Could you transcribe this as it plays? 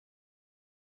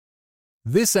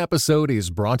This episode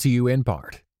is brought to you in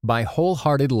part by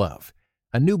Wholehearted Love,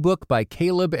 a new book by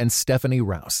Caleb and Stephanie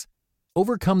Rouse.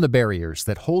 Overcome the barriers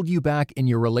that hold you back in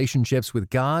your relationships with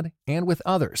God and with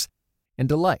others, and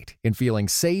delight in feeling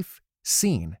safe,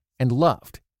 seen, and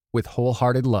loved with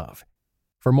Wholehearted Love.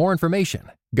 For more information,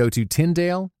 go to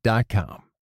Tyndale.com.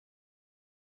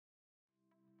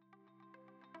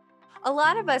 A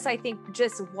lot of us, I think,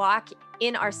 just walk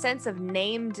in our sense of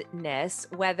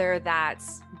namedness, whether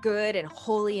that's good and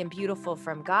holy and beautiful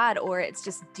from God, or it's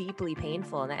just deeply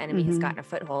painful and the enemy has gotten a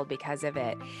foothold because of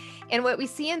it. And what we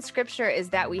see in scripture is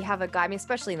that we have a God, I mean,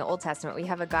 especially in the Old Testament, we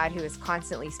have a God who is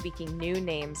constantly speaking new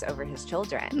names over his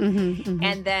children.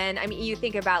 And then, I mean, you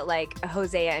think about like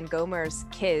Hosea and Gomer's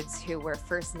kids who were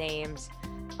first named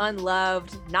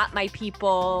unloved, not my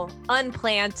people,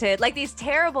 unplanted, like these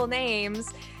terrible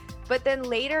names. But then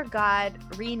later God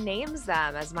renames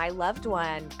them as my loved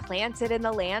one, planted in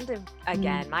the land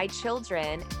again, my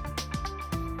children.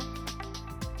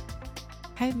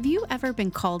 Have you ever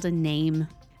been called a name?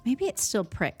 Maybe it still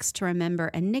pricks to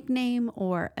remember a nickname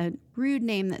or a rude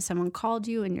name that someone called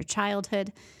you in your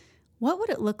childhood. What would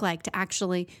it look like to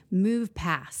actually move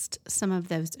past some of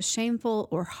those shameful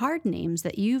or hard names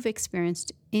that you've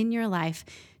experienced in your life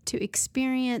to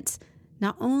experience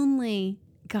not only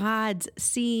God's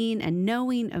seeing and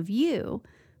knowing of you,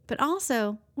 but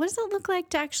also what does it look like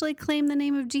to actually claim the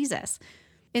name of Jesus?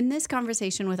 In this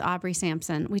conversation with Aubrey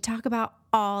Sampson, we talk about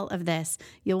all of this.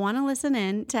 You'll want to listen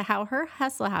in to how her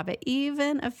hustle habit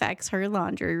even affects her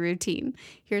laundry routine.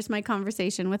 Here's my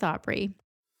conversation with Aubrey.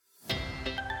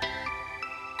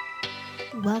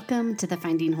 Welcome to the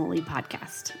Finding Holy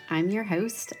podcast. I'm your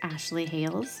host, Ashley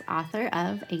Hales, author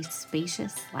of A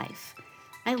Spacious Life.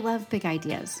 I love big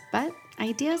ideas, but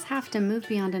ideas have to move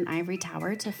beyond an ivory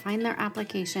tower to find their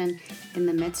application in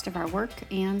the midst of our work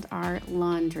and our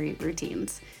laundry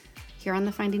routines. Here on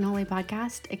the Finding Holy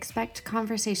podcast, expect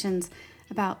conversations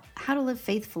about how to live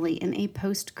faithfully in a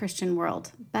post-Christian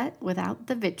world, but without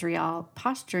the vitriol,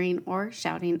 posturing, or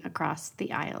shouting across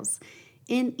the aisles.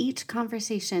 In each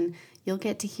conversation, you'll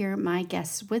get to hear my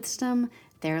guests' wisdom,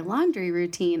 their laundry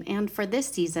routine, and for this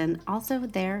season, also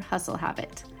their hustle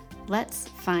habit. Let's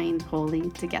find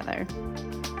holy together.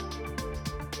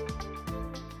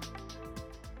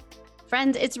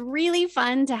 Friends, it's really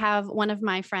fun to have one of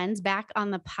my friends back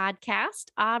on the podcast,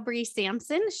 Aubrey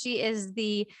Sampson. She is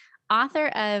the author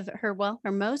of her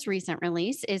most recent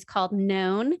release is called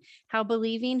Known: How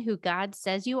Believing Who God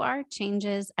Says You Are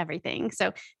Changes Everything.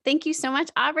 So thank you so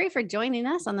much, Aubrey, for joining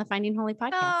us on the Finding Holy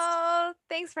podcast. Oh,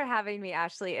 thanks for having me,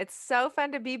 Ashley. It's so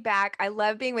fun to be back. I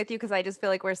love being with you because I just feel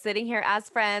like we're sitting here as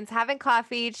friends, having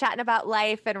coffee, chatting about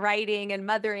life and writing and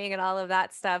mothering and all of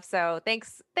that stuff. So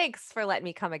thanks for letting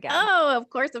me come again. Oh, of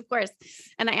course.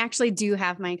 And I actually do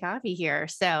have my coffee here.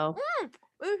 So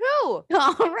woohoo!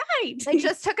 All right. I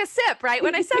just took a sip right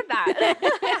when I said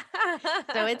that.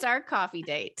 So it's our coffee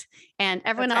date and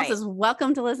everyone else is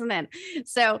welcome to listen in.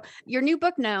 So your new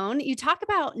book, Known, you talk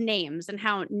about names and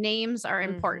how names are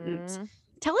important.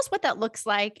 Tell us what that looks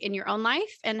like in your own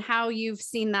life and how you've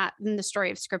seen that in the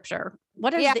story of scripture.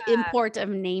 What is the import of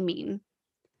naming?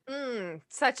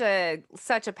 Such a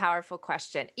powerful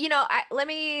question. You know, let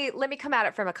me come at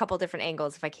it from a couple different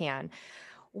angles if I can.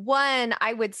 One,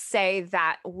 I would say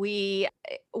that we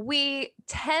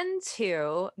tend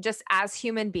to, just as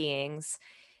human beings,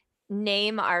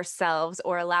 name ourselves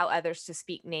or allow others to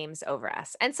speak names over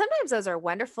us. And sometimes those are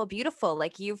wonderful, beautiful.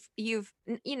 Like you've,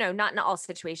 not in all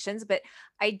situations, but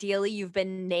ideally you've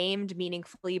been named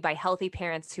meaningfully by healthy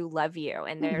parents who love you.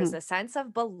 And there's a sense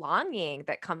of belonging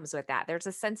that comes with that. There's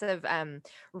a sense of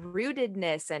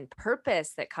rootedness and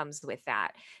purpose that comes with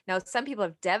that. Now, some people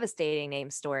have devastating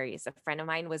name stories. A friend of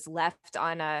mine was left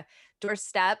on a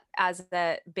doorstep as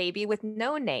a baby with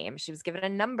no name. She was given a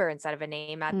number instead of a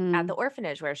name at the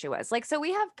orphanage where she was. Like, so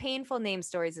we have painful name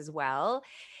stories as well.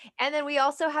 And then we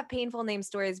also have painful name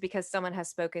stories because someone has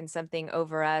spoken something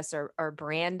over us or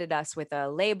branded us with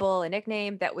a label, a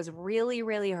nickname that was really,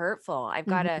 really hurtful. I've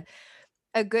got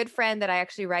a good friend that I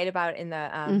actually write about in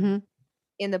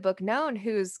the book Known,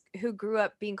 who grew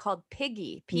up being called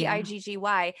Piggy,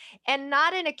 P-I-G-G-Y, and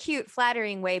not in a cute,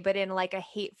 flattering way, but in like a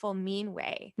hateful, mean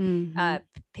way.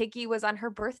 Piggy was on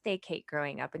her birthday cake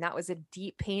growing up, and that was a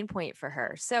deep pain point for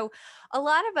her. So a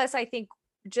lot of us, I think,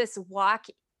 just walk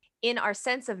in our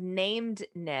sense of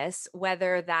namedness,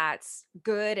 whether that's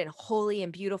good and holy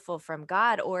and beautiful from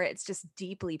God, or it's just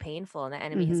deeply painful and the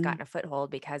enemy has gotten a foothold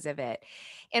because of it.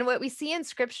 And what we see in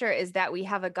scripture is that we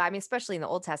have a God, I mean, especially in the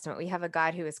Old Testament, we have a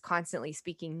God who is constantly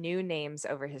speaking new names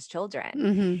over his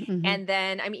children. And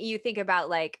then, I mean, you think about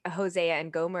like Hosea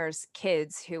and Gomer's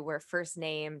kids who were first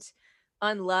named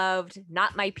unloved,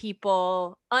 not my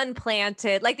people,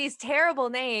 unplanted, like these terrible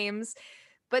names.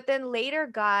 But then later,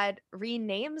 God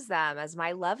renames them as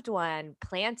my loved one,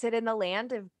 planted in the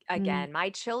land of Mm. again, my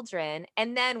children.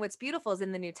 And then what's beautiful is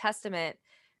in the New Testament,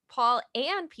 Paul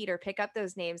and Peter pick up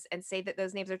those names and say that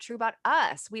those names are true about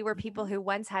us. We were people who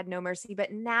once had no mercy,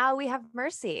 but now we have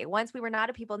mercy. Once we were not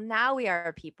a people, now we are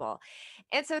a people.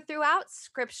 And so throughout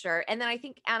scripture, and then I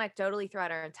think anecdotally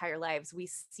throughout our entire lives, we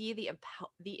see the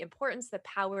importance, the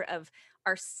power of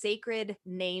our sacred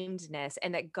namedness,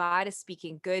 and that God is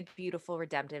speaking good, beautiful,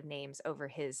 redemptive names over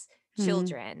his Mm.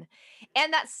 children.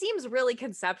 And that seems really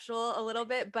conceptual a little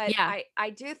bit, but Yeah. I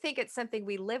do think it's something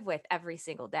we live with every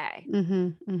single day.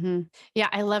 Yeah,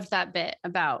 I loved that bit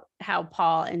about how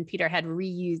Paul and Peter had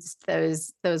reused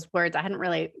those words. I hadn't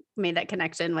really made that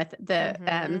connection with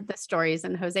the stories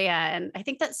in Hosea, and I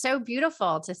think that's so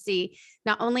beautiful to see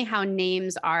not only how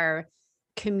names are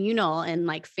communal in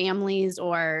like families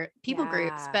or people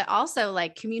groups, Yeah. but also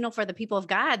like communal for the people of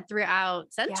God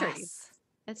throughout centuries. Yes.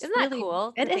 It's Isn't that really,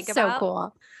 cool it to is think so about?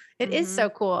 cool. It is so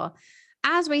cool.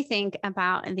 As we think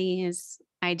about these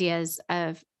ideas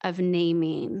of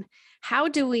naming, how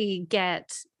do we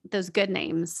get those good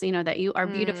names, that you are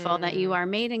beautiful, that you Mm, are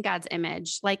made in God's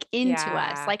image, like into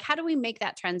us? yeah. Like, how do we make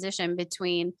that transition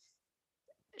between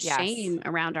Yes. shame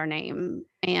around our name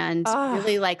and Oh,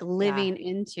 really like yeah. living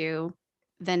into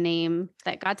the name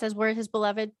that God says we're his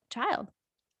beloved child?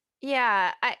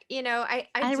 Yeah. I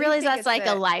I do realize think that's it's like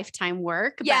a lifetime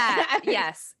work, but yeah,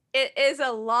 yes. It is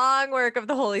a long work of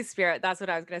the Holy Spirit. That's what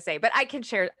I was going to say. But I can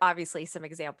share obviously some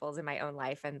examples in my own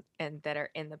life and that are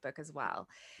in the book as well.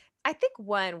 I think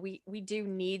one, we do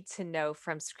need to know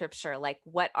from scripture, like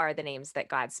what are the names that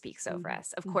God speaks over Mhm,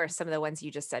 us? Of mhm, course, some of the ones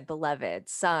you just said, beloved,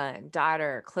 son,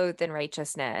 daughter, clothed in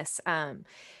righteousness,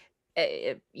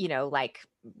 like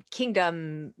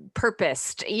kingdom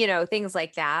purposed, things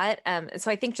like that.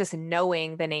 So I think just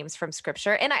knowing the names from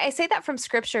scripture, and I say that from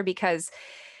scripture because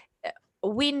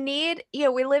we need,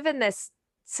 we live in this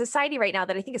society right now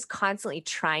that I think is constantly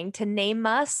trying to name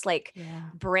us. Like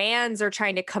yeah. brands are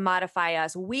trying to commodify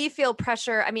us. We feel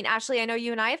pressure. I mean, Ashley, I know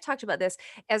you and I have talked about this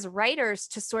as writers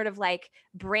to sort of like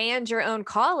brand your own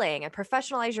calling and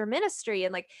professionalize your ministry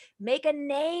and like make a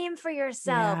name for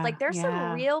yourself. Yeah, Like there's some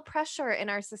yeah. real pressure in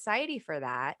our society for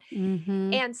that.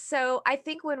 Mhm, And so I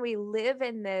think when we live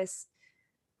in this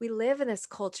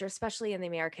culture, especially in the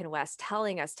American West,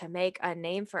 telling us to make a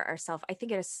name for ourselves. I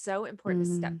think it is so important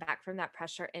to step mhm. back from that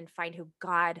pressure and find who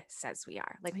God says we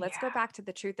are. Like, let's go Yeah, back to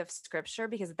the truth of scripture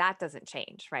because that doesn't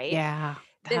change, right? yeah.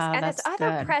 This Oh, and this that's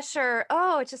other good. pressure,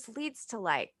 it just leads to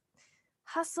like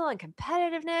hustle and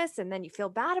competitiveness, and then you feel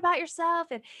bad about yourself,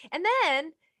 and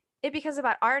then it becomes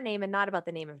about our name and not about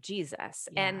the name of Jesus.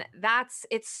 Yeah, And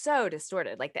it's so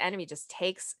distorted. Like the enemy just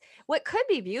takes what could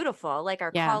be beautiful, like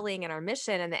our yeah, calling and our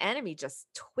mission, and the enemy just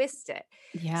twists it.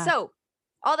 yeah. So,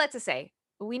 all that to say,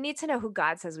 we need to know who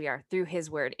God says we are through his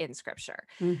word in scripture.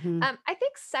 Mhm, I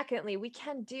think secondly, we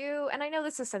can do, and I know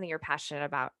this is something you're passionate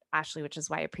about, Ashley, which is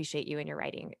why I appreciate you and your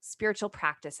writing, spiritual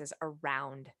practices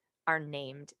around our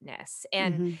namedness.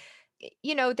 And mhm.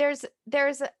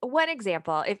 there's one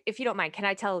example, if you don't mind, can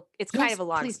I tell? It's kind Yes, of a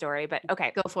long please story, but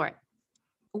okay. go for it.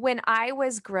 When I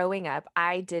was growing up,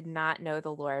 I did not know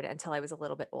the Lord until I was a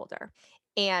little bit older.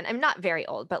 And I'm not very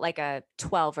old, but like a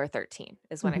 12 or 13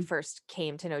 is when I Mhm, first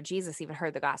came to know Jesus, even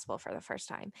heard the gospel for the first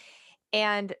time.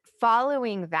 And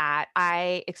following that,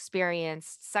 I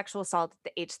experienced sexual assault at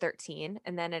the age 13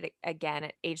 and then again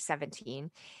at age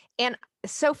 17. And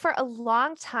so for a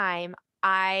long time,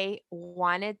 I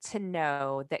wanted to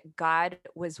know that God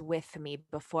was with me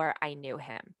before I knew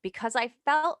him because I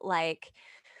felt like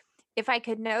if I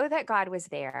could know that God was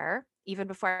there, even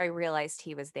before I realized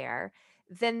he was there,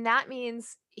 then that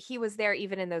means he was there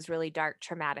even in those really dark,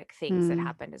 traumatic things that mm,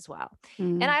 happened as well.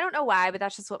 And mm, I don't know why, but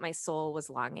that's just what my soul was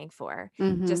longing for.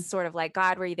 mhm. Just sort of like,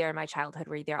 God, were you there in my childhood?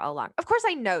 Were you there all along? Of course,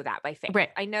 I know that by faith.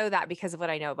 Right. I know that because of what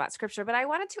I know about scripture, but I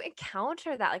wanted to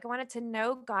encounter that. Like, I wanted to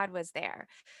know God was there.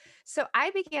 So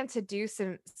I began to do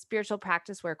some spiritual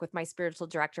practice work with my spiritual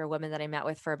director, a woman that I met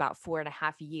with for about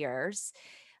 4.5 years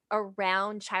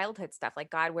around childhood stuff like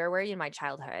God, where were you in my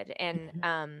childhood? And Mhm,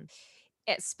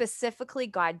 specifically,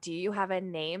 God, do you have a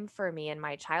name for me in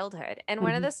my childhood? And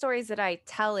one of mhm. the stories that I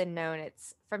tell in Known,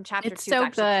 it's from chapter It's 2. It's so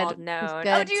actually called good. It's Known.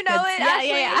 Oh, good. do It's you know good. it, Yeah,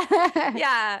 Ashley? yeah, yeah.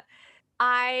 Yeah.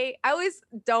 I always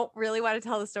don't really want to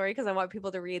tell the story because I want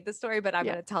people to read the story, but I'm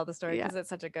Yeah, going to tell the story yeah. because it's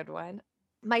such a good one.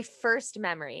 My first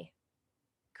memory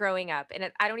growing up,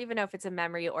 and I don't even know if it's a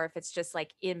memory or if it's just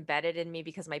like embedded in me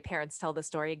because my parents tell the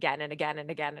story again and again and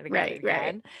again and again and Right,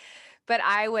 right. again. But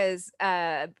I was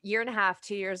a year and a half,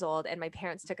 2 years old, and my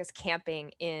parents took us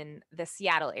camping in the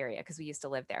Seattle area because we used to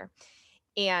live there.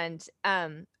 And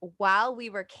while we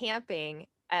were camping,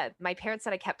 my parents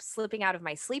said I kept slipping out of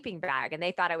my sleeping bag, and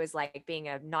they thought I was like being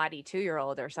a naughty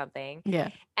 2-year-old or something.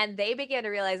 Yeah. And they began to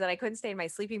realize that I couldn't stay in my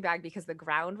sleeping bag because the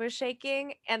ground was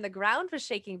shaking, and the ground was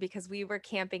shaking because we were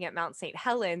camping at Mount St.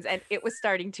 Helens and it was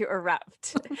starting to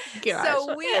erupt.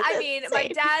 So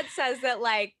my dad says that,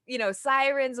 like, you know,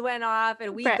 sirens went off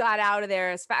and we got out of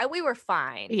there. We were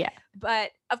fine. Yeah.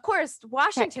 But of course,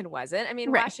 Washington wasn't. I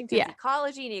mean, Washington's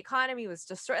ecology and economy was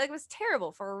destroyed. Like, it was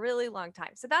terrible for a really long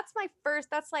time. So that's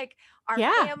like our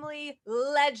family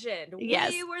legend.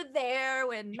 Yes. We were there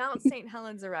when Mount St.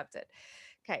 Helens erupted.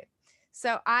 Okay.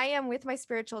 So I am with my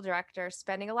spiritual director,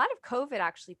 spending a lot of COVID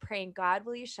actually praying, God,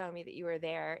 will you show me that you were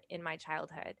there in my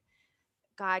childhood?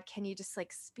 God, can you just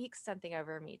like speak something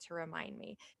over me to remind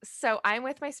me? So I'm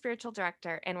with my spiritual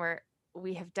director, and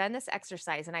we have done this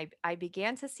exercise, and I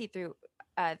began to see through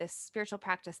this spiritual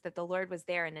practice that the Lord was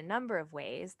there in a number of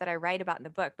ways that I write about in the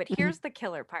book. But here's the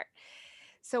killer part.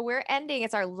 So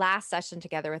it's our last session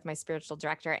together with my spiritual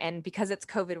director. And because it's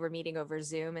COVID, we're meeting over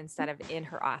Zoom instead of in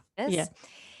her office. Yeah.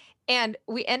 And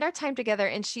we end our time together,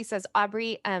 and she says,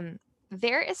 Aubrey,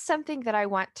 there is something that I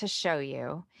want to show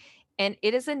you. And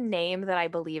it is a name that I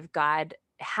believe God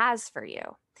has for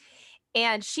you.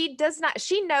 And she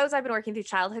knows I've been working through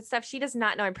childhood stuff. She does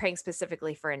not know I'm praying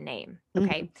specifically for a name.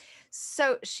 Okay. Mm-hmm.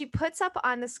 So she puts up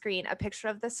on the screen a picture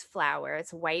of this flower.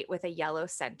 It's white with a yellow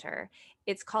center.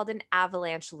 It's called an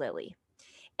avalanche lily.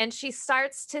 And she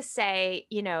starts to say,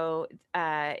 you know,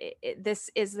 this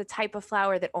is the type of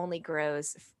flower that only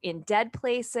grows in dead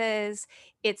places.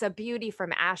 It's a beauty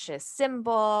from ashes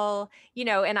symbol, you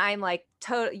know, and I'm like,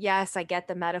 yes, I get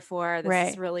the metaphor.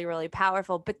 This is really, really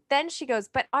powerful. But then she goes,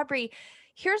 but Aubrey,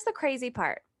 here's the crazy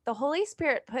part. The Holy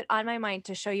Spirit put on my mind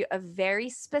to show you a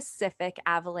very specific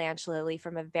avalanche lily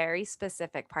from a very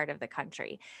specific part of the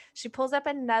country. She pulls up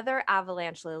another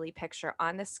avalanche lily picture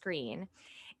on the screen.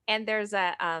 And there's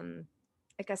a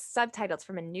subtitle. It's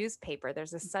from a newspaper.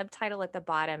 There's a subtitle at the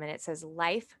bottom, and it says,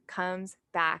 Life Comes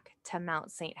Back to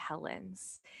Mount St.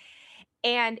 Helens.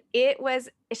 And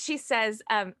she says,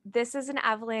 this is an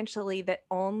avalanche lily that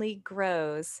only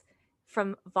grows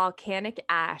from volcanic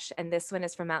ash. And this one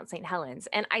is from Mount St. Helens.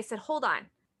 And I said, hold on.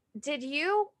 Did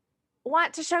you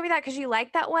want to show me that because you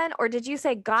like that one? Or did you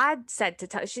say God said to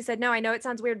tell? She said, no, I know it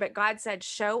sounds weird, but God said,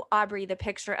 show Aubrey the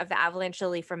picture of the avalanche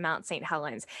lily from Mount St.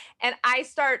 Helens. And I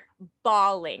start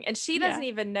bawling, and she doesn't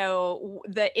even know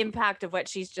the impact of what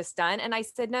she's just done. And I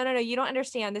said, no, you don't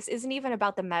understand. This isn't even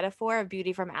about the metaphor of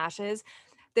beauty from ashes.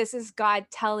 This is God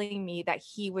telling me that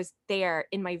he was there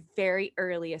in my very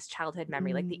earliest childhood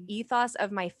memory, like the ethos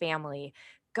of my family.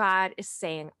 God is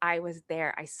saying, I was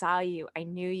there. I saw you. I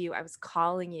knew you. I was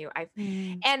calling you.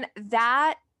 And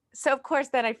that, so of course,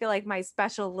 then I feel like my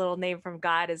special little name from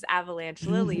God is avalanche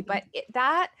lily, but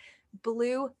that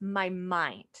blew my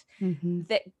mind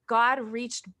that God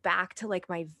reached back to like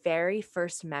my very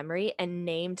first memory and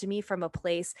named me from a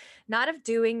place, not of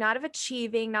doing, not of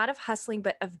achieving, not of hustling,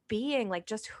 but of being, like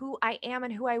just who I am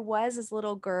and who I was as a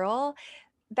little girl.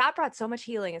 That brought so much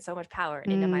healing and so much power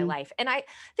into my life. And I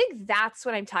think that's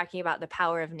what I'm talking about, the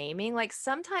power of naming. Like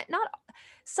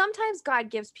sometimes God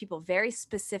gives people very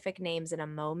specific names in a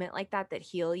moment like that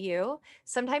heal you.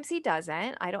 Sometimes he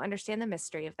doesn't. I don't understand the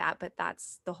mystery of that, but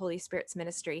that's the Holy Spirit's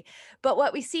ministry. But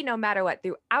what we see no matter what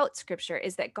throughout scripture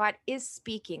is that God is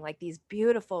speaking like these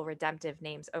beautiful redemptive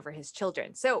names over his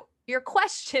children. So your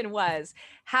question was,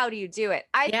 how do you do it?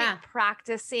 I think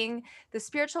practicing the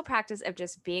spiritual practice of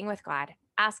just being with God,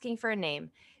 asking for a name,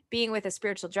 being with a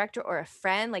spiritual director or a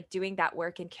friend, like doing that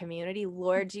work in community.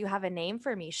 Lord, do you have a name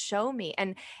for me? Show me,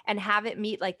 and have it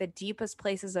meet like the deepest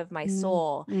places of my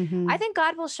soul. I think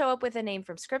God will show up with a name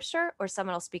from scripture, or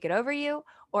someone will speak it over you,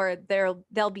 or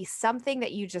there'll be something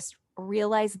that you just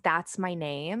realize that's my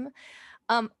name.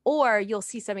 Or you'll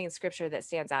see something in scripture that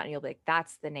stands out and you'll be like,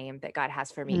 that's the name that God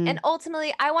has for me. And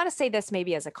ultimately, I want to say this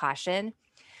maybe as a caution.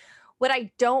 What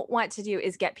I don't want to do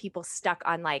is get people stuck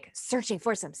on like searching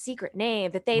for some secret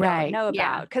name that they don't know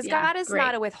about. Because God is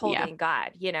not a withholding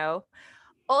God, you know.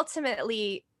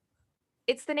 Ultimately,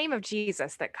 it's the name of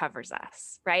Jesus that covers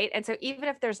us, right? And so even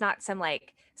if there's not some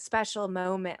like special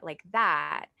moment like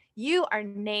that, you are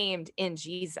named in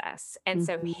Jesus. And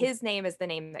so his name is the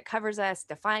name that covers us,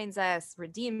 defines us,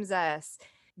 redeems us,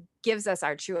 gives us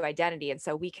our true identity. And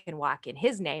so we can walk in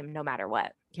his name no matter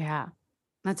what. Yeah.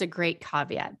 That's a great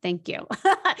caveat. Thank you.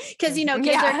 Because, you know,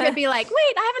 kids are going to be like,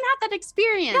 wait, I haven't had that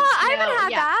experience. No, I haven't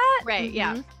had that. Right.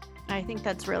 Yeah. I think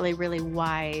that's really, really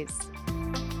wise.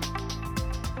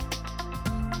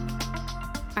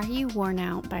 you worn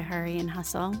out by hurry and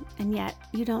hustle, and yet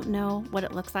you don't know what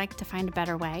it looks like to find a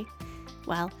better way?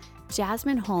 Well,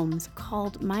 Jasmine Holmes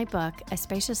called my book, A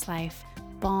Spacious Life,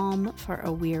 balm for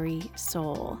a weary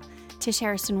soul. Tish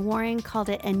Harrison Warren called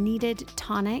it a needed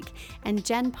tonic, and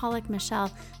Jen Pollock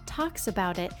Michelle talks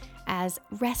about it as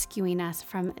rescuing us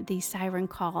from the siren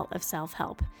call of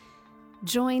self-help.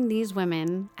 Join these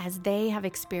women as they have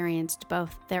experienced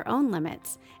both their own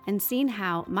limits and seen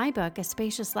how my book, A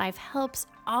Spacious Life, helps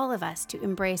all of us to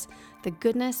embrace the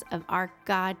goodness of our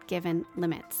God-given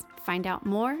limits. Find out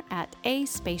more at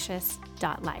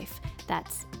aspacious.life.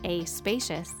 That's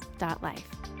aspacious.life.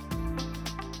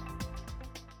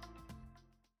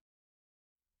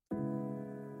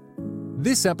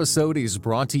 This episode is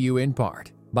brought to you in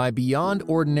part by Beyond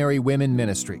Ordinary Women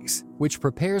Ministries, which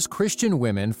prepares Christian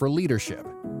women for leadership.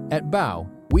 At BOW,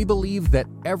 we believe that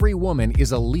every woman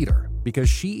is a leader because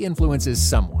she influences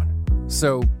someone.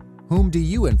 So, whom do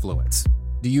you influence?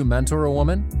 Do you mentor a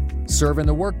woman? Serve in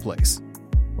the workplace?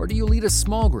 Or do you lead a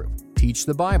small group, teach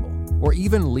the Bible, or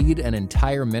even lead an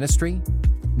entire ministry?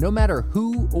 No matter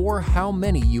who or how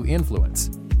many you influence,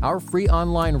 our free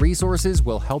online resources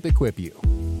will help equip you.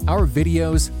 Our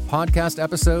videos, podcast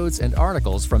episodes, and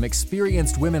articles from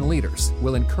experienced women leaders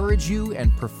will encourage you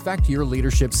and perfect your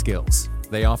leadership skills.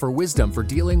 They offer wisdom for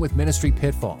dealing with ministry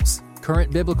pitfalls,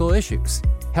 current biblical issues,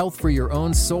 health for your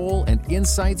own soul, and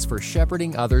insights for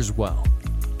shepherding others well.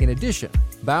 In addition,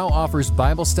 BOW offers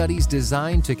Bible studies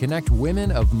designed to connect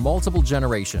women of multiple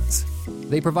generations.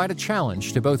 They provide a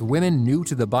challenge to both women new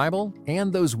to the Bible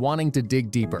and those wanting to dig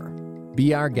deeper.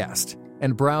 Be our guest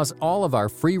and browse all of our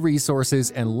free resources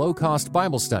and low-cost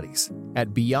Bible studies at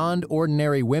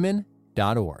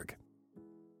beyondordinarywomen.org.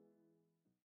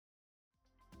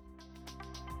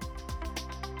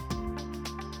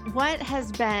 What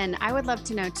has been, I would love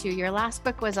to know too, your last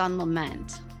book was on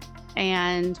lament.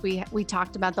 And we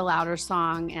talked about the Louder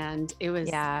Song, and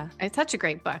it's such a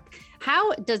great book.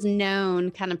 How does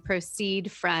Known kind of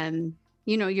proceed from,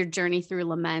 your journey through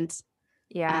lament?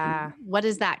 Yeah. What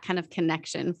is that kind of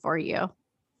connection for you?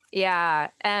 Yeah.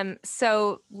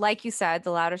 So like you said,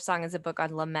 The Louder Song is a book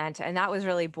on lament, and that was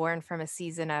really born from a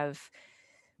season of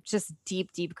just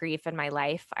deep, deep grief in my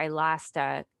life. I lost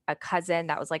a cousin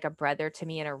that was like a brother to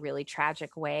me in a really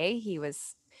tragic way. He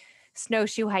was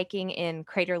snowshoe hiking in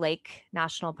Crater Lake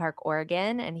National Park,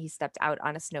 Oregon, and he stepped out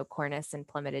on a snow cornice and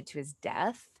plummeted to his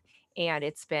death. And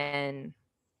it's been,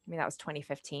 that was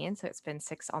 2015. So it's been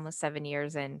almost 7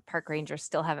 years, and park rangers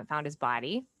still haven't found his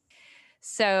body.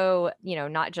 So,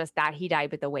 not just that he died,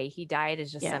 but the way he died is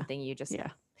just something you just,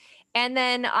 And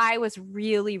then I was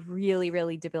really, really,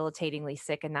 really debilitatingly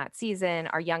sick in that season.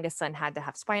 Our youngest son had to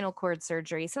have spinal cord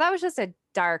surgery. So that was just a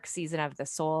dark season of the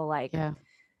soul. Like,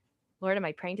 Lord, am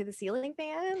I praying to the ceiling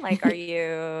fan? Like, are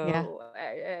you,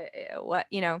 what,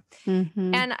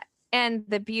 Mm-hmm. And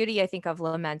the beauty, I think, of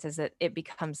lament is that it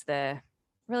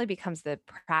really becomes the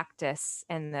practice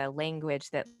and the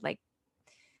language that like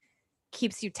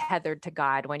keeps you tethered to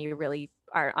God when you really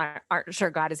aren't sure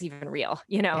God is even real,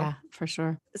 Yeah, for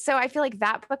sure. So I feel like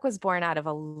that book was born out of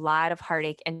a lot of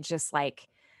heartache and just like,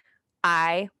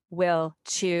 I will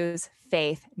choose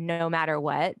faith no matter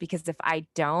what, because if I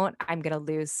don't, I'm going to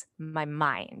lose my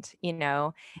mind,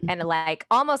 and like,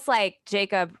 almost like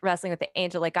Jacob wrestling with the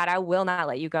angel, like, God, I will not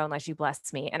let you go unless you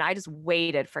bless me. And I just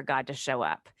waited for God to show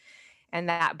up. And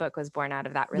that book was born out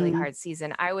of that really hard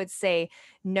season. I would say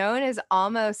Known is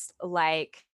almost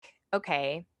like,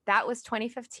 okay, that was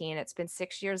 2015. It's been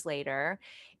 6 years later.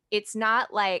 It's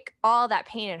not like all that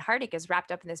pain and heartache is wrapped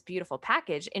up in this beautiful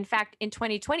package. In fact, in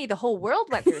 2020, the whole world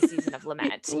went through a season of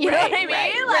lament. You know what I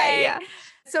mean? Right.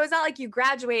 So it's not like you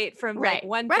graduate from like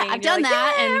one thing. I've done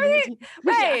that.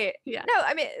 Right. No,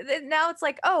 I mean, now it's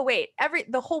like, oh, wait,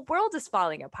 the whole world is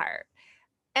falling apart.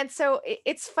 And so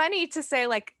it's funny to say,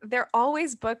 like, they're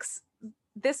always books.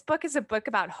 This book is a book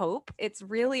about hope. It's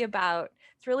really for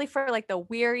like the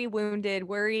weary, wounded,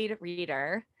 worried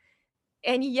reader.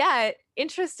 And yet,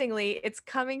 interestingly, it's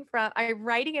coming from, I'm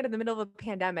writing it in the middle of a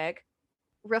pandemic,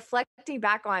 reflecting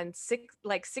back on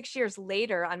 6 years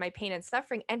later on my pain and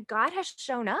suffering, and God has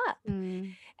shown up.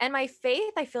 And my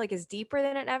faith, I feel like, is deeper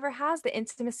than it ever has. The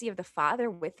intimacy of the Father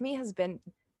with me has been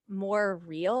more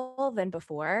real than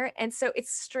before. And so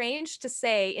it's strange to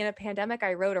say in a pandemic,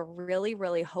 I wrote a really,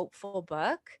 really hopeful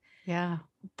book. Yeah.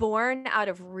 Born out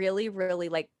of really, really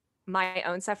like my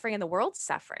own suffering and the world's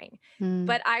suffering.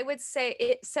 But I would say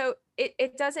it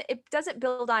doesn't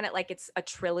build on it like it's a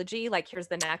trilogy, like here's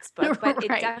the next book,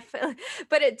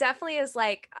 but it definitely is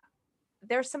like,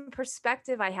 there's some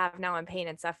perspective I have now on pain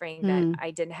and suffering that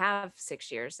I didn't have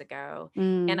 6 years ago.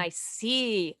 And I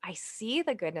see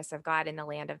the goodness of God in the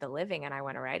land of the living. And I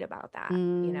want to write about that,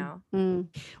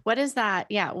 What is that?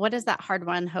 Yeah. What does that hard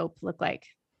won hope look like?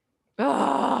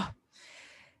 Oh,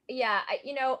 yeah.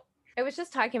 I was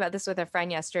just talking about this with a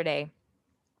friend yesterday.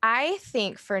 I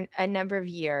think for a number of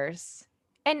years,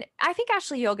 and I think,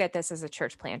 Ashley, you'll get this as a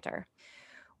church planter,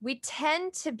 we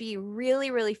tend to be really,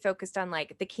 really focused on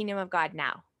like the kingdom of God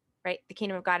now, right? The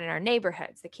kingdom of God in our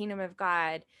neighborhoods, the kingdom of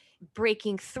God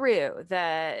breaking through,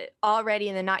 the already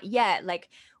and the not yet. Like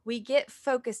we get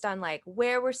focused on like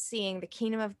where we're seeing the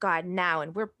kingdom of God now,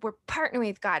 and we're partnering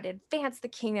with God to advance the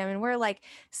kingdom, and we're like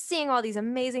seeing all these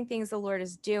amazing things the Lord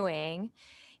is doing.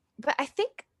 But I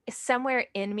think somewhere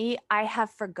in me, I have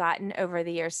forgotten over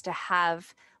the years to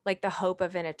have like the hope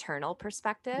of an eternal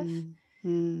perspective,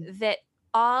 that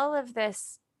all of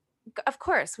this, of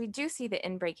course, we do see the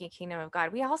inbreaking kingdom of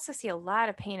God. We also see a lot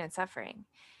of pain and suffering,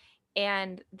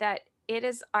 and that it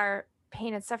is our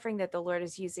pain and suffering that the Lord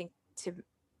is using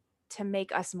to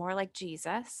make us more like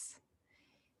Jesus.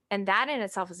 And that in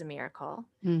itself is a miracle.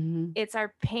 It's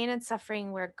our pain and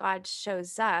suffering where God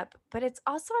shows up, but it's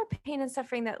also our pain and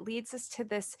suffering that leads us to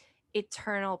this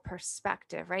eternal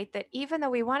perspective, right? That even though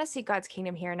we want to see God's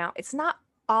kingdom here and now, it's not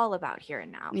all about here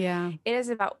and now. Yeah. It is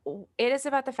about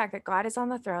the fact that God is on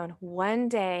the throne. One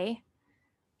day,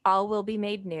 all will be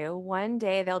made new. One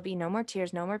day, there'll be no more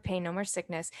tears, no more pain, no more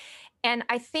sickness. And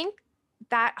I think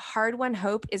that hard won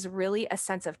hope is really a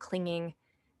sense of clinging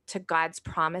to God's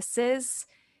promises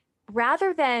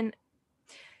rather than,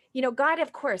 God,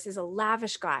 of course, is a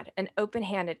lavish God, an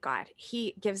open-handed God.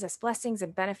 He gives us blessings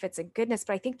and benefits and goodness.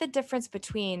 But I think the difference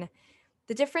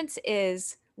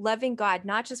is loving God,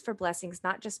 not just for blessings,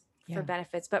 not just for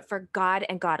benefits, but for God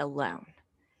and God alone.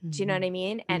 Do you know what I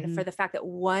mean? And for the fact that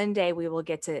one day we will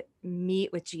get to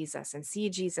meet with Jesus and see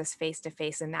Jesus face to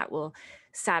face, and that will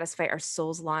satisfy our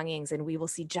soul's longings, and we will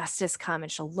see justice come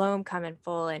and shalom come in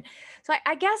full. And so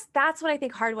I guess that's what I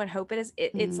think hard won hope is.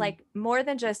 It's like more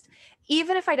than just,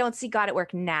 even if I don't see God at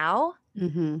work now,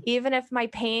 even if my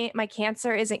pain, my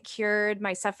cancer isn't cured,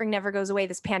 my suffering never goes away,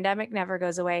 this pandemic never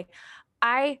goes away,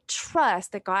 I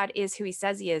trust that God is who he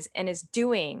says he is and is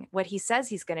doing what he says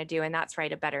he's going to do. And that's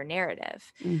write a better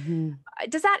narrative.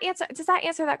 Does that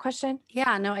answer that question?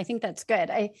 Yeah, no, I think that's good.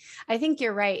 I think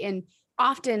you're right. And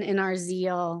often in our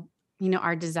zeal,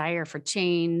 our desire for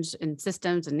change and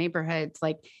systems and neighborhoods,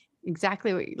 like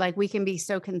exactly like we can be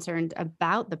so concerned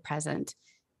about the present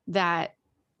that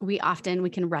we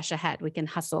can rush ahead. We can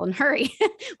hustle and hurry,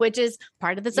 which is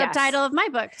part of the subtitle of my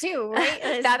book too,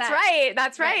 right?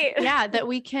 That's right. Yeah. That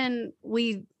we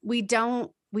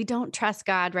don't trust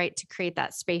God, right, to create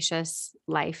that spacious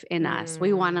life in us.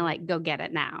 We want to like go get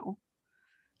it now.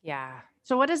 Yeah.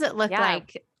 So what does it look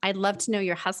like? I'd love to know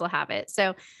your hustle habit.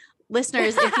 So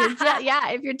listeners,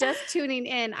 if you're just tuning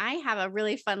in, I have a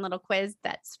really fun little quiz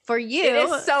that's for you. It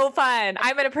is so fun.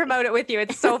 I'm going to promote it with you.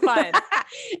 It's so fun.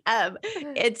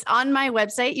 It's on my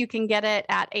website. You can get it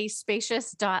at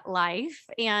aspacious.life.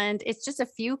 And it's just a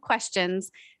few questions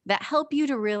that help you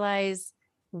to realize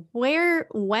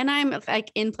when I'm like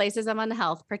in places of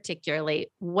unhealth, particularly,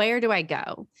 where do I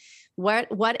go?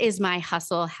 What is my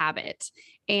hustle habit?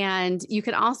 And you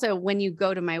can also, when you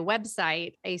go to my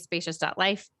website,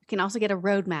 aspacious.life, you can also get a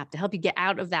roadmap to help you get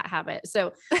out of that habit.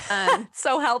 So,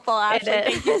 so helpful, Ashley.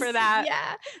 Thank you for that.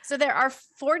 Yeah. So there are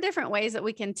 4 different ways that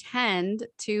we can tend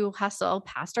to hustle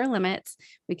past our limits.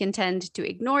 We can tend to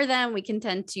ignore them. We can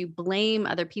tend to blame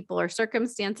other people or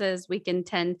circumstances. We can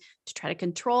tend to try to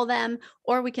control them,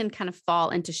 or we can kind of fall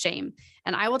into shame.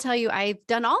 And I will tell you, I've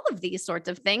done all of these sorts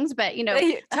of things, but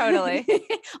totally.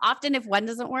 Often if one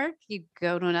doesn't work, you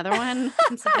go to another one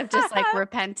instead of just like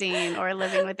repenting or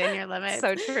living within your limits.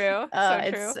 So true.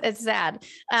 It's sad.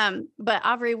 But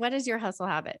Aubrey, what is your hustle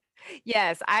habit?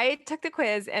 Yes, I took the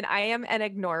quiz and I am an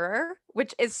ignorer,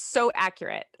 which is so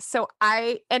accurate. So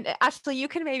and Ashley, you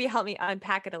can maybe help me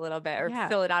unpack it a little bit or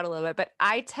fill it out a little bit, but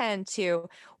I tend to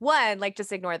like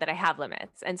just ignore that I have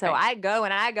limits. And so I go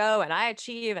and I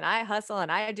achieve and I hustle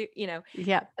and I do,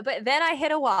 but then I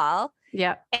hit a wall.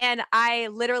 Yeah. And I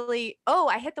literally,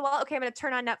 I hit the wall. Okay, I'm going to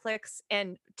turn on Netflix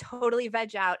and totally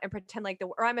veg out and pretend like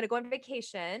or I'm going to go on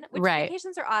vacation, which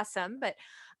vacations are awesome, but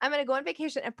I'm going to go on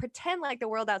vacation and pretend like the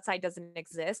world outside doesn't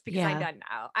exist because I'm done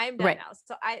now. I'm done now.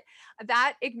 So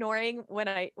that ignoring when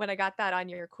I got that on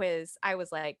your quiz, I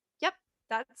was like, yep,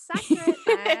 That's accurate.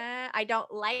 I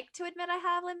don't like to admit I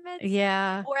have limits,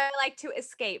 Yeah. or I like to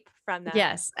escape from them.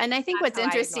 Yes. And I think That's what's how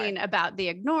I interesting ignore. about the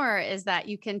ignore is that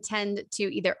you can tend to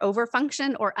either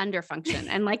overfunction or underfunction.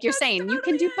 And like you're That's saying, you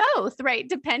can totally do it. both, right?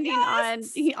 Depending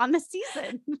Yes. on the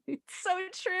season. So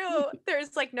true.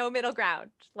 There's like no middle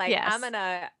ground. Like I'm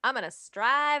Yes. gonna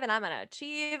strive and I'm gonna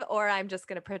achieve, or I'm just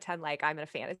gonna pretend like I'm in a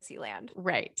fantasy land.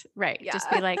 Right. Right. Just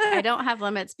be Yeah. like, I don't have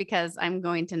limits because I'm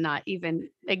going to not even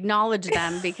acknowledge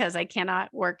them because I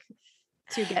cannot work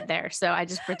to get there. So I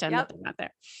just pretend that Yep. they're not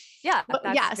there. Yeah, Well,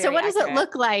 that's yeah. So very what does it accurate.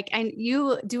 look like? And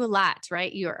you do a lot,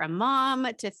 right? You're a mom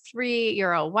to 3,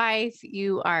 you're a wife,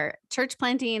 you are church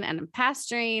planting and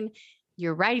pastoring,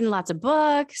 you're writing lots of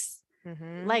books.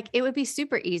 Mhm. Like it would be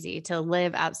super easy to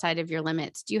live outside of your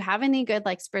limits. Do you have any good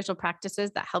like spiritual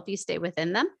practices that help you stay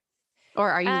within them? Or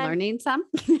are you Um, learning some?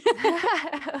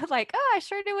 like, oh, I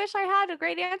sure do wish I had a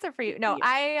great answer for you. No,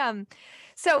 Yeah.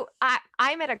 so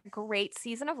I'm at a great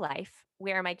season of life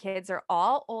where my kids are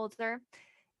all older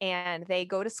and they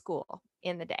go to school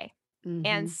in the day.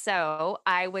 And Mhm. so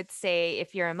I would say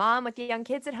if you're a mom with young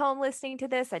kids at home listening to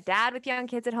this, a dad with young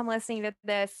kids at home listening to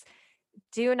this,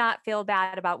 do not feel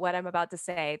bad about what I'm about to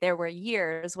say. There were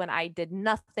years when I did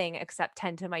nothing except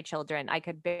tend to my children. I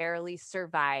could barely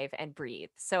survive and breathe.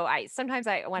 So I sometimes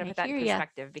I want to I put that in hear you.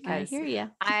 perspective I because hear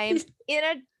you. I'm in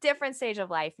a different stage of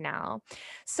life now.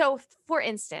 So for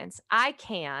instance, I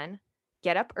can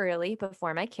get up early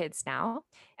before my kids now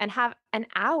and have an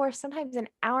hour, sometimes an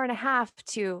hour and a half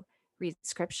to read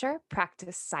scripture,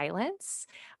 practice silence.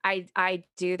 I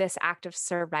do this act of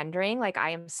surrendering, like I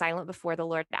am silent before the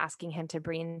Lord, asking him to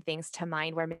bring things to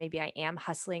mind where maybe I am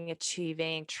hustling,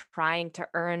 achieving, trying to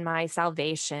earn my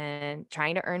salvation,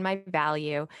 trying to earn my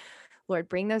value. Lord,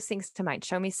 bring those things to mind.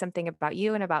 Show me something about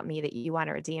you and about me that you want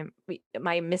to redeem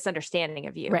my misunderstanding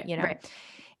of you, Right. you know? Right.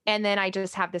 And then I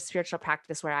just have this spiritual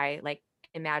practice where I like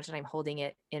imagine I'm holding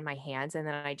it in my hands and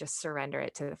then I just surrender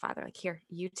it to the Father. Like, here,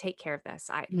 you take care of this.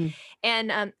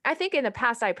 Mm. I think in the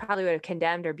past I probably would have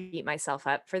condemned or beat myself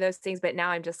up for those things, but now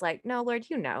I'm just like, no, Lord,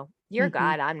 you're Mhm.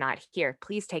 God. I'm not here.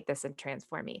 Please take this and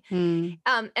transform me. Mm.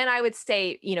 And I would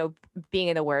say, being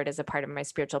in the Word is a part of my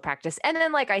spiritual practice. And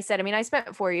then, like I said, I mean, I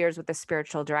spent 4 years with a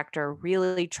spiritual director,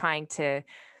 really trying to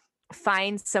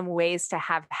find some ways to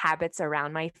have habits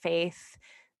around my faith,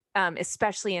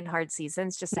 especially in hard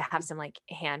seasons, just to have some like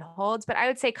handholds. But I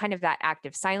would say kind of that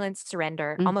active silence,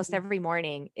 surrender almost Mhm. every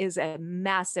morning is a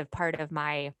massive part of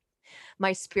my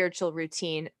spiritual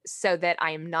routine so that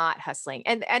I am not hustling.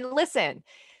 And listen,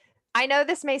 I know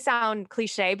this may sound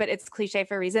cliche, but it's cliche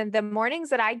for a reason. The mornings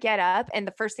that I get up and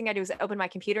the first thing I do is open my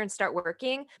computer and start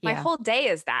working, my Yeah. whole day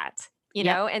is that,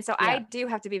 Yep. And so I Yep. do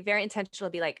have to be very intentional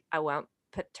to be like, I won't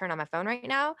turn on my phone right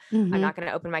now. I'm Mhm. not going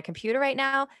to open my computer right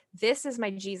now. This is my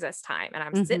Jesus time. And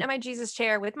I'm sitting Mhm. in my Jesus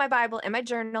chair with my Bible and my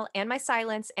journal and my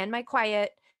silence and my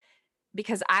quiet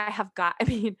because I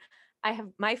mean, I have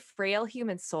my frail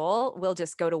human soul will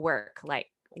just go to work like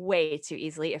way too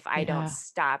easily if I don't Yeah.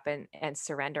 stop and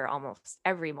surrender almost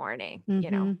every morning.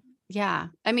 Mhm. Yeah.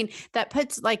 I mean, that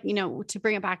puts like, to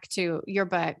bring it back to your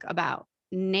book about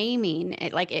naming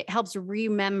it, like it helps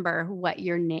remember what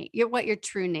what your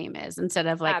true name is instead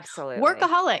of like Absolutely.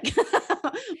 workaholic.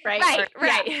 Right. Or,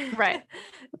 Right, yeah. right. Right.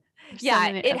 So Yeah,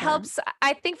 many it other. helps.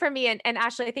 I think for me and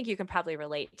Ashley, I think you can probably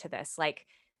relate to this. Like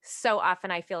so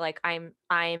often I feel like I'm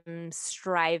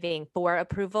striving for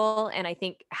approval. And I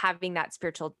think having that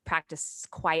spiritual practice,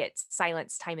 quiet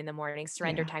silence time in the morning,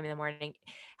 surrender Yeah. time in the morning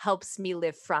helps me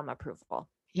live from approval.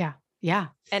 Yeah. Yeah.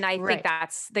 And I think Right.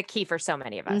 that's the key for so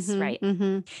many of us, Mhm, right?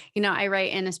 mhm. I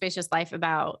write in A Spacious Life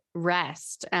about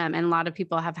rest, and a lot of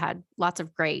people have had lots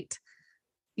of great,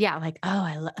 yeah, like,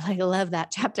 oh, I love that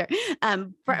chapter.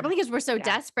 Because we're so Yeah,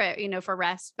 desperate, for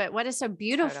rest. But what is so totally.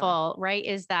 beautiful, right,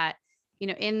 is that,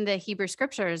 in the Hebrew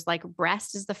scriptures, like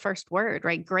rest is the first word,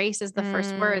 right? Grace is the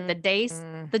first word.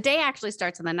 Mm, The day actually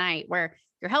starts in the night where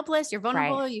you're helpless, you're right.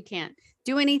 vulnerable, you can't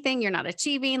do anything, you're not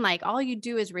achieving. Like all you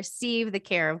do is receive the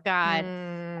care of God.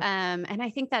 Mm, And I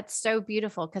think that's so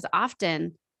beautiful because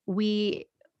often we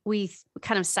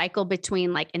kind of cycle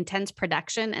between like intense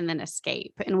production and then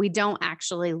escape, and we don't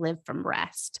actually live from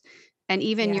rest. And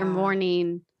even your yeah,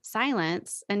 morning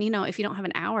silence, and if you don't have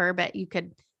an hour, but you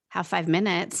could have 5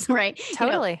 minutes, right?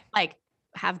 totally. Like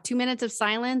have 2 minutes of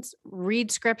silence, read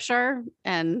scripture,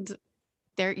 and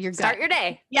there you're good. Start your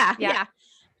day. Yeah, Yeah.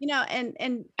 yeah.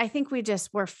 And I think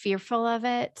we're fearful of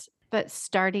it, but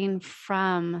starting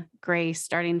from grace,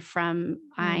 starting from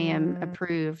I am Mm.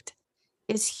 approved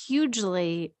is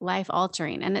hugely life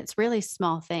altering. And it's really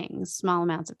small things, small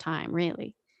amounts of time,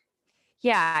 really.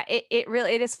 Yeah, it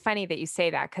really it is funny that you say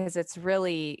that because it's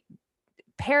really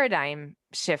paradigm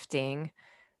shifting,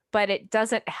 but it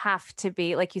doesn't have to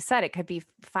be, like you said, it could be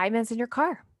 5 minutes in your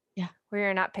car. Yeah. Where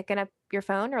you're not picking up your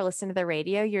phone or listening to the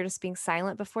radio. You're just being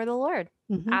silent before the Lord,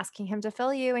 asking him to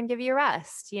fill you and give you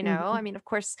rest. I mean, of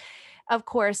course,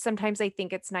 sometimes I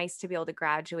think it's nice to be able to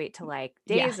graduate to like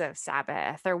days of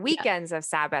Sabbath or weekends of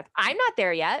Sabbath. I'm not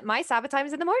there yet. My Sabbath time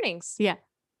is in the mornings. Yeah.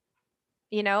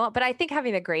 But I think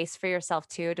having the grace for yourself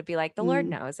too, to be like, the Lord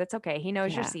knows it's okay. He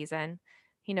knows your season.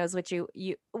 He knows what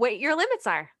what your limits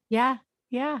are. Yeah.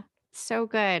 Yeah. So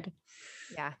good.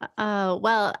 Yeah.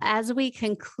 Well, as we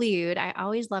conclude, I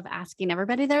always love asking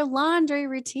everybody their laundry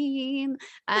routine.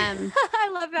 I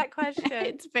love that question.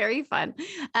 It's very fun.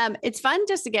 It's fun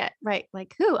just to get right.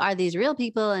 Like, who are these real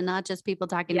people and not just people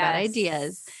talking about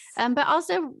ideas? But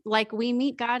also like we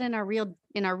meet God in our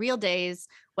real days,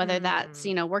 whether that's,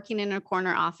 working in a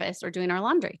corner office or doing our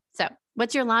laundry. So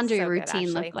what's your laundry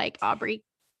routine look like, Aubrey?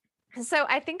 So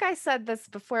I think I said this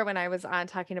before when I was on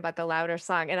talking about the louder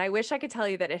song, and I wish I could tell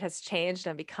you that it has changed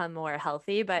and become more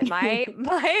healthy, but my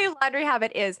laundry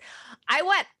habit is I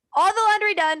want all the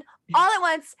laundry done all at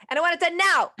once, and I want it done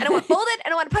now, and I want it folded,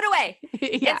 and I want to put it away.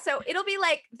 And so there'll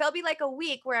be like a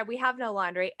week where we have no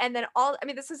laundry, and then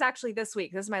this is actually this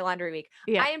week. This is my laundry week.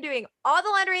 Yeah. I am doing all the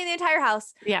laundry in the entire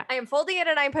house. Yeah. I am folding it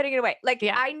and I'm putting it away.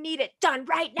 I need it done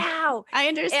right now. I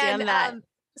understand that.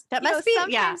 That must be,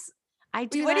 I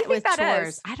do what that do you think with that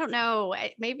chores. is? I don't know.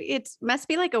 Maybe it must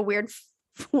be like a weird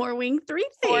 4-wing 3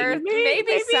 thing. Or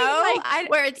maybe so.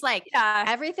 Where it's like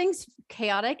everything's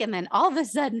chaotic and then all of a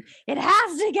sudden it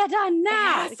has to get done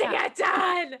now. It has to get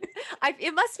done.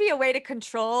 It must be a way to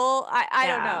control. I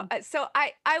don't know. So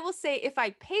I will say if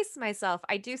I pace myself,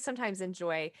 I do sometimes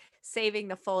enjoy saving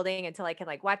the folding until I can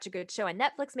like watch a good show on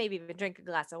Netflix, maybe even drink a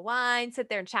glass of wine, sit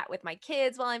there and chat with my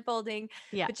kids while I'm folding.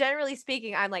 Yeah. But generally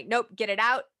speaking, I'm like, nope, get it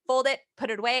out, fold it,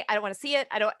 put it away. I don't want to see it.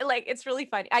 I don't like, it's really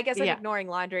funny. I guess I'm ignoring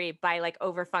laundry by like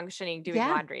over functioning doing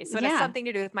laundry. So it has something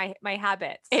to do with my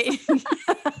habits.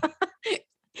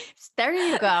 There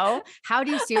you go. How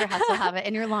do you see your hustle habit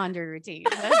in your laundry routine?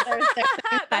 There's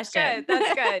That's good.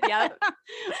 That's good. Yep.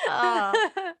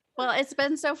 Well, it's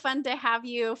been so fun to have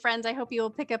you. Friends, I hope you will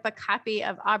pick up a copy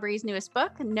of Aubrey's newest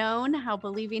book, Known: How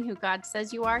Believing Who God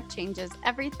Says You Are Changes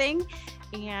Everything.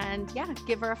 And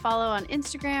give her a follow on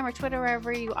Instagram or Twitter,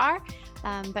 wherever you are.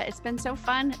 But it's been so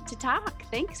fun to talk.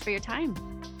 Thanks for your time.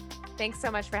 Thanks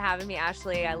so much for having me,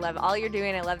 Ashley. I love all you're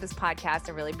doing. I love this podcast.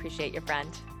 I really appreciate your friend.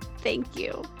 Thank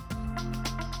you.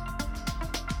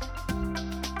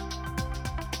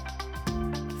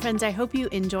 Friends, I hope you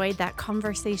enjoyed that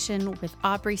conversation with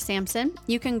Aubrey Sampson.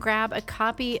 You can grab a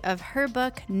copy of her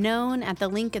book, Known, at the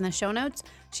link in the show notes.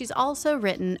 She's also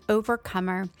written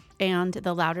Overcomer and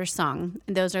The Louder Song.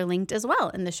 Those are linked as well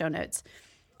in the show notes.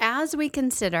 As we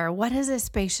consider what does a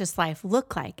spacious life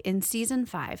look like in season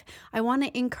 5, I want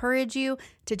to encourage you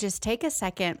to just take a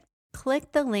second,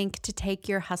 click the link to take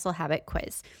your Hustle Habit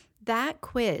quiz. That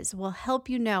quiz will help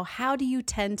you know how do you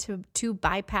tend to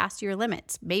bypass your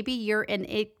limits. Maybe you're an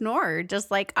ignorer, just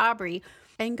like Aubrey,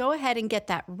 and go ahead and get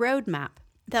that roadmap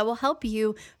that will help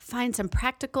you find some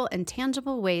practical and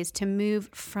tangible ways to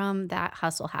move from that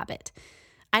hustle habit.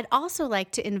 I'd also like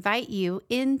to invite you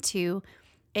into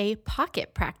a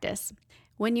pocket practice.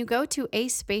 When you go to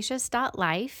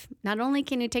aspacious.life, not only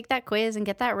can you take that quiz and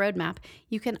get that roadmap,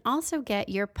 you can also get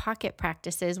your pocket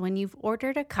practices when you've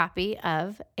ordered a copy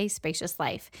of A Spacious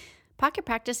Life. Pocket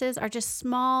practices are just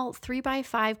small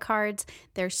 3x5 cards.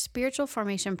 They're spiritual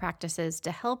formation practices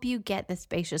to help you get the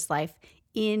spacious life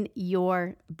in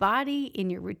your body,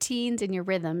 in your routines, in your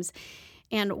rhythms.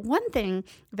 And one thing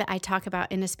that I talk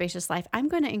about in A Spacious Life, I'm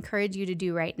going to encourage you to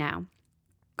do right now.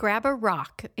 Grab a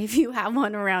rock if you have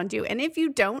one around you. And if you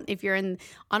don't, if you're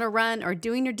on a run or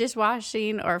doing your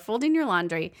dishwashing or folding your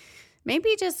laundry,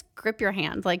 maybe just grip your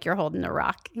hand like you're holding a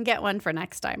rock and get one for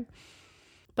next time.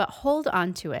 But hold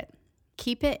on to it.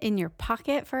 Keep it in your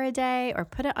pocket for a day or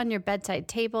put it on your bedside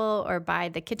table or by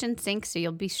the kitchen sink so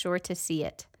you'll be sure to see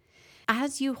it.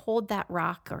 As you hold that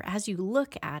rock or as you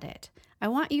look at it, I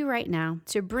want you right now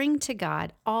to bring to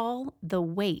God all the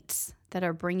weights that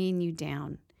are bringing you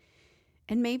down.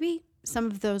 And maybe some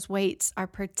of those weights are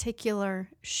particular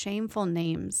shameful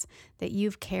names that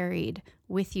you've carried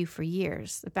with you for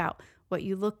years about what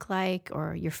you look like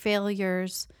or your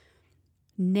failures.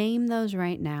 Name those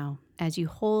right now as you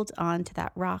hold on to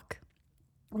that rock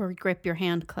or grip your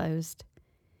hand closed.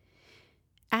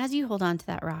 As you hold on to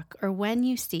that rock or when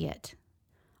you see it,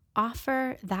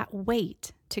 offer that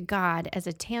weight to God as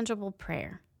a tangible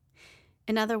prayer.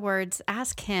 In other words,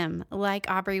 ask Him,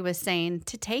 like Aubrey was saying,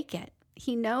 to take it.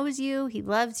 He knows you, He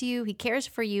loves you, He cares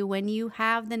for you when you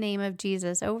have the name of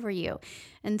Jesus over you.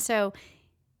 And so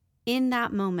in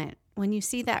that moment, when you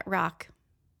see that rock,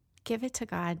 give it to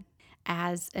God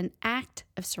as an act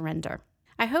of surrender.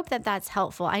 I hope that that's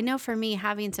helpful. I know for me,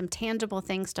 having some tangible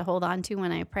things to hold on to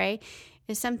when I pray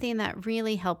is something that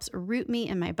really helps root me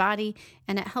in my body,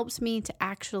 and it helps me to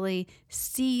actually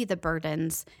see the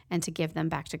burdens and to give them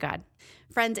back to God.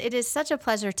 Friends, it is such a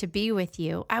pleasure to be with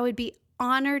you. I would be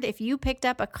honored if you picked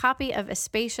up a copy of A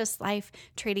Spacious Life,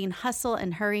 Trading Hustle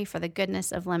and Hurry for the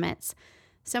Goodness of Limits.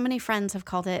 So many friends have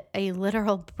called it a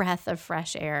literal breath of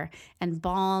fresh air and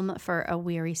balm for a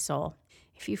weary soul.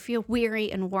 If you feel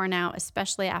weary and worn out,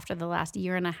 especially after the last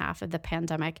year and a half of the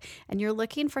pandemic, and you're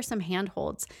looking for some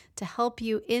handholds to help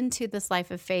you into this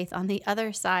life of faith on the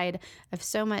other side of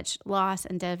so much loss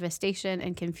and devastation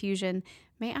and confusion,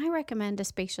 may I recommend A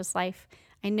Spacious Life?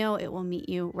 I know it will meet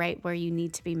you right where you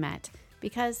need to be met,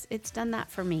 because it's done that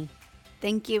for me.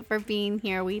 Thank you for being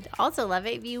here. We'd also love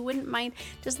it if you wouldn't mind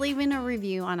just leaving a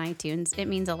review on iTunes. It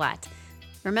means a lot.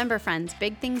 Remember, friends,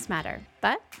 big things matter,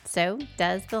 but so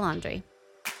does the laundry.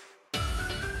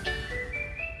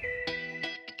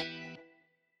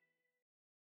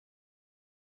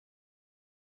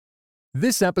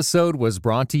 This episode was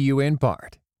brought to you in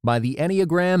part by the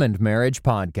Enneagram and Marriage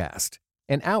Podcast,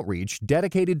 an outreach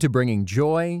dedicated to bringing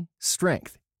joy,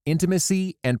 strength,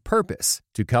 intimacy, and purpose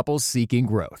to couples seeking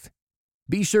growth.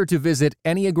 Be sure to visit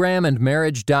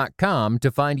enneagramandmarriage.com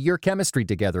to find your chemistry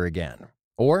together again,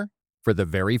 or for the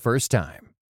very first time.